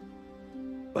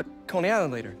 But Coney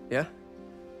Island later, yeah?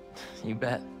 You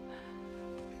bet.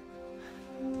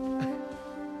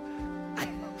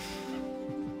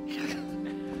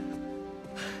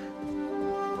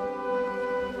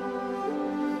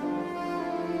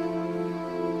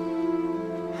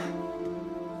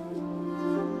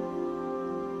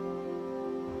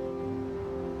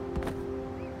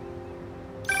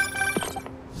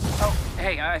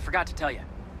 Hey, I forgot to tell you.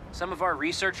 Some of our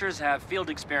researchers have field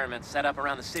experiments set up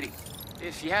around the city.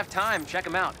 If you have time, check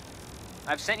them out.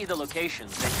 I've sent you the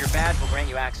locations, and your badge will grant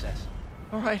you access.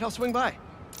 All right, I'll swing by.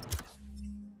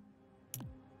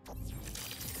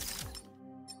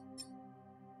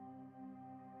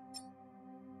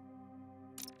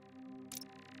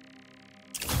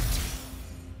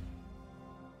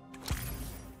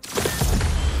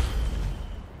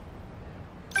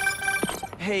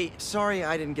 Hey, sorry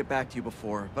I didn't get back to you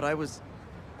before, but I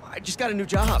just got a new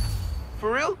job.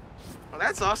 For real? Well,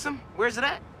 that's awesome. Where's it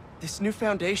at? This new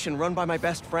foundation run by my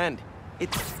best friend.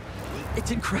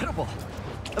 It's incredible.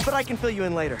 But I can fill you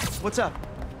in later. What's up?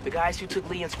 The guys who took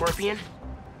Lee and Scorpion?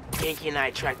 Yankee and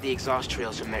I tracked the exhaust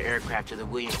trails from their aircraft to the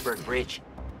Williamsburg Bridge.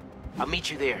 I'll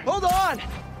meet you there. Hold on!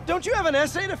 Don't you have an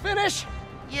essay to finish?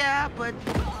 Yeah, but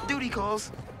duty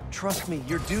calls. Trust me,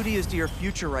 your duty is to your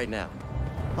future right now.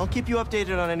 I'll keep you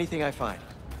updated on anything I find.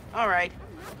 All right.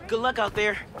 Good luck out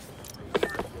there.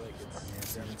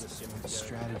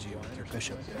 Strategy with your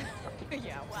bishop.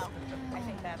 Yeah, well, I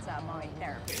think that's my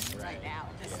therapy right now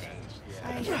at this stage.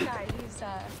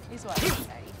 He's what, 18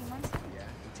 months? Yeah,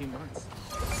 18 months.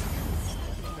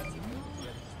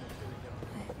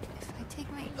 If I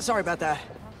take my... Sorry about that.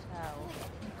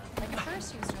 So, like at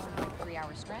first he was doing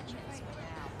 3-hour stretches, but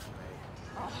now...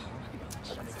 Oh.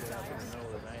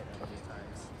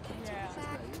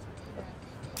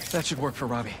 That should work for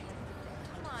Robbie.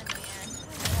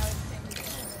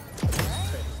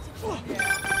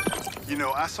 You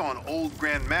know, I saw an old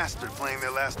Grand Master playing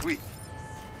there last week.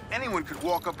 Anyone could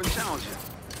walk up and challenge him.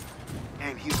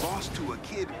 And he lost to a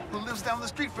kid who lives down the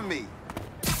street from me.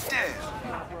 Dead.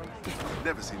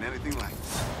 Never seen anything like it.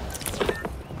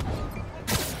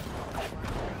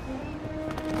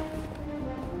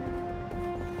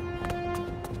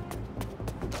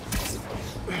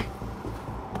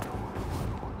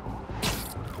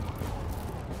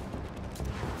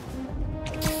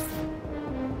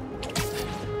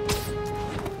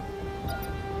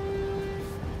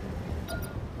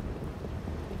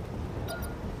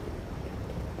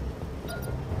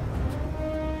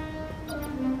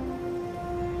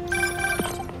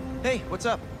 Hey, what's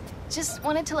up? Just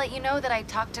wanted to let you know that I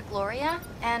talked to Gloria,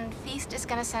 and Feast is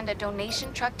gonna send a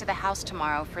donation truck to the house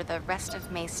tomorrow for the rest of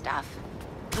May's stuff.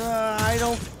 I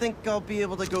don't think I'll be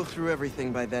able to go through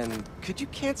everything by then. Could you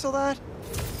cancel that?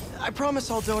 I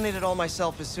promise I'll donate it all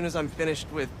myself as soon as I'm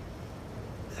finished with...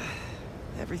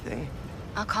 everything.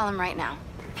 I'll call him right now.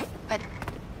 But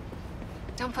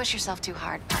don't push yourself too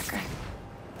hard, Parker.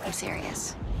 I'm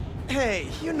serious. Hey,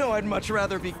 you know I'd much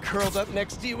rather be curled up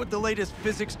next to you with the latest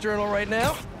physics journal right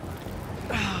now.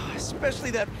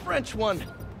 Especially that French one.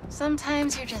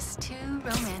 Sometimes you're just too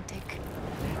romantic.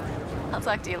 I'll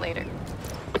talk to you later.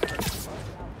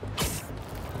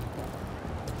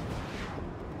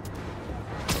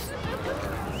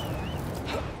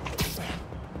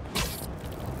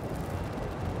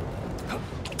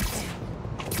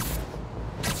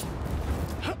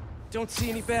 Don't see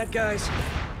any bad guys.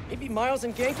 Maybe Miles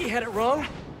and Genki had it wrong?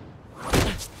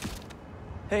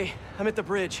 Hey, I'm at the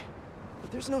bridge.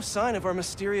 But there's no sign of our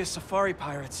mysterious safari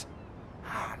pirates.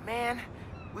 Oh, man.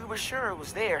 We were sure it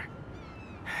was there.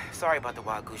 Sorry about the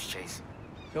wild goose chase.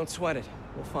 Don't sweat it.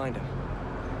 We'll find him.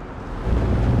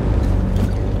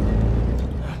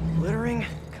 Littering?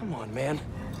 Come on, man.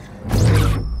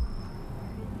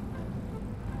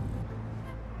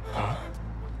 Huh?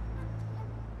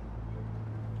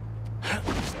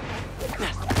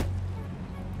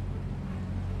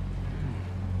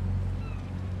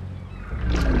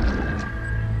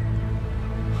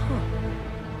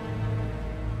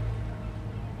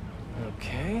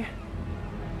 Okay.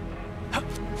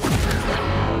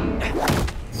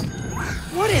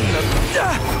 What in the...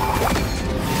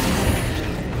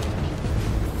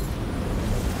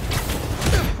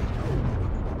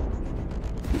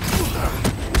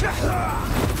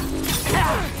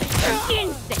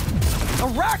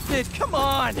 Arachnid, come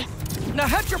on! Now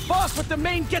have your boss with the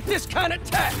main get this kind of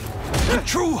tech! The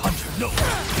true hunter knows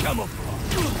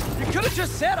camouflage. You could have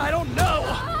just said I don't know!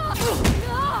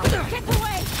 Get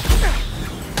away!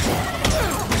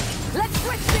 Let's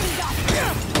switch things up!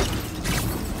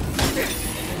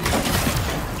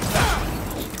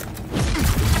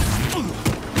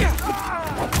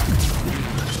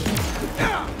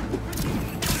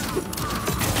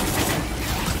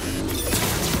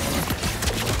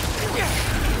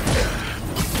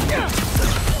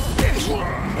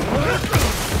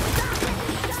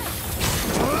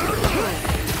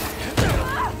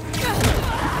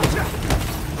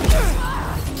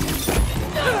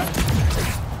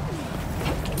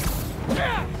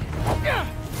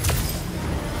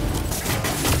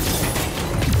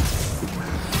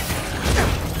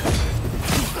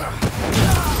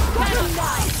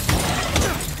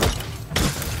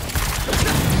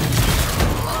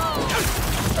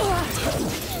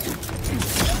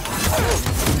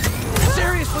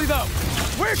 Seriously though,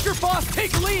 where's your boss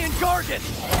take Lee and Gargan?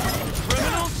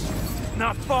 Criminals?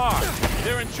 Not far.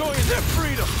 They're enjoying their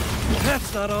freedom.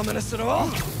 That's not ominous at all.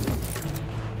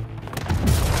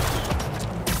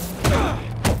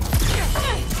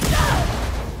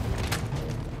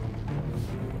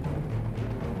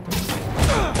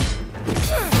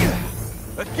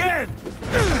 Again!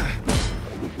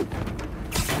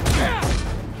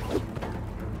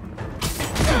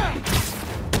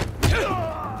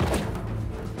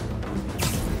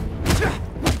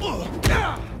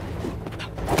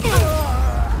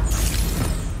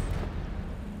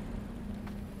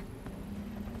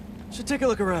 take a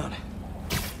look around.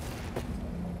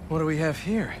 What do we have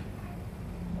here?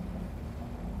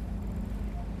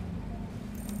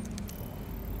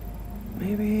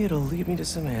 Maybe it'll lead me to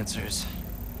some answers.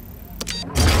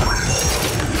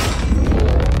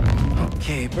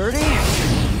 Okay, Birdie.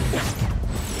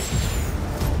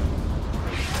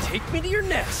 Take me to your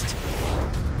nest.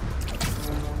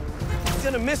 I'm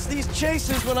gonna miss these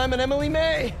chases when I'm an Emily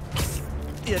May.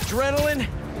 The adrenaline,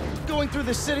 going through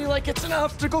the city like it's an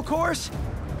obstacle course,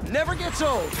 never gets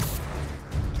old.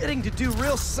 Getting to do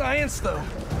real science, though.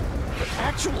 For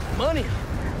actual money.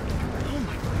 Oh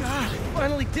my God, I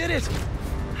finally did it.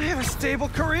 I have a stable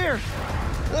career.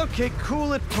 Okay,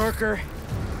 cool it, Parker.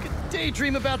 Could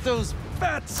daydream about those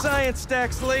fat science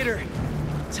stacks later.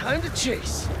 Time to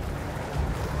chase.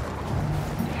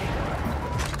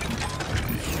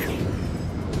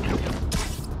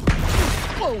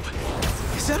 Whoa!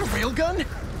 Is that a real gun?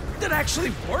 That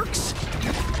actually works?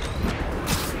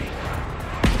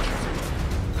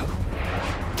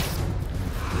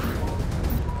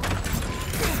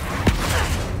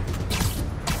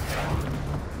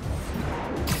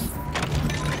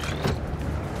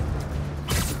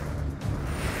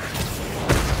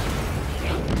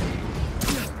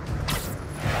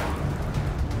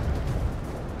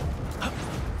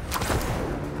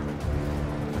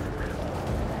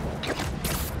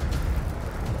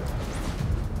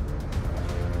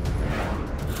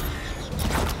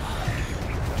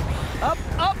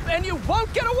 Up, and you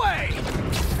won't get away!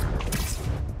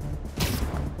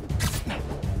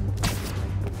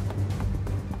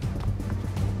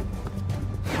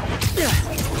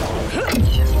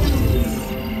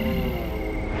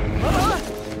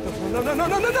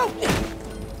 No!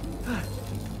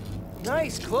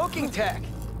 Nice cloaking tech.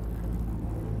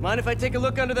 Mind if I take a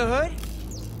look under the hood?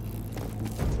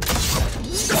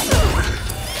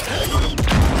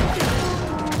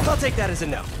 I'll take that as a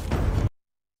no.